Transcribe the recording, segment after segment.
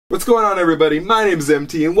What's going on, everybody? My name is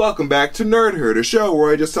MT and welcome back to Nerd Herd, a show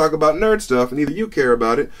where I just talk about nerd stuff and either you care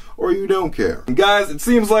about it or you don't care. And guys, it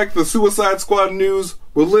seems like the Suicide Squad news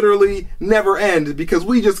will literally never end because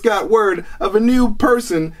we just got word of a new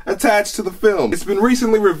person attached to the film. It's been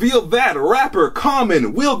recently revealed that rapper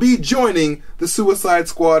Common will be joining the Suicide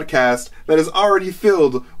Squad cast that is already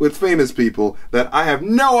filled with famous people that I have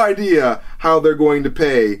no idea how they're going to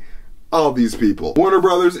pay all these people. Warner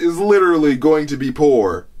Brothers is literally going to be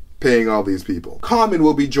poor paying all these people. Common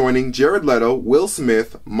will be joining Jared Leto, Will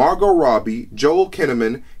Smith, Margot Robbie, Joel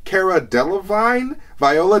Kinnaman, Cara Delevingne,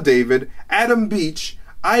 Viola David, Adam Beach,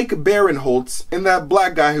 Ike Barinholtz, and that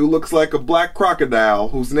black guy who looks like a black crocodile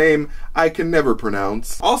whose name I can never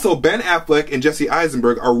pronounce. Also, Ben Affleck and Jesse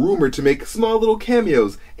Eisenberg are rumored to make small little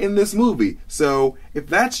cameos in this movie. So, if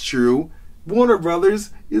that's true, Warner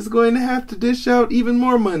Brothers is going to have to dish out even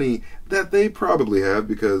more money that they probably have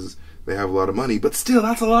because they have a lot of money, but still,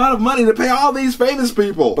 that's a lot of money to pay all these famous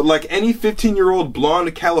people. But like any 15-year-old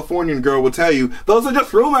blonde Californian girl will tell you, those are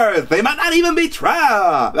just rumors. They might not even be true. Those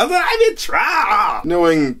are not even true.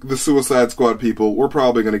 Knowing the Suicide Squad people, we're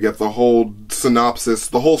probably going to get the whole synopsis,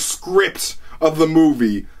 the whole script of the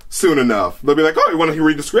movie soon enough. They'll be like, oh, you want to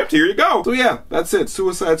read the script? Here you go. So yeah, that's it.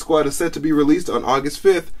 Suicide Squad is set to be released on August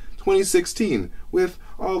 5th, 2016, with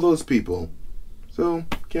all those people. So,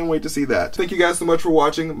 can't wait to see that. Thank you guys so much for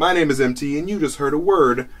watching. My name is MT, and you just heard a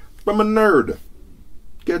word from a nerd.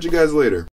 Catch you guys later.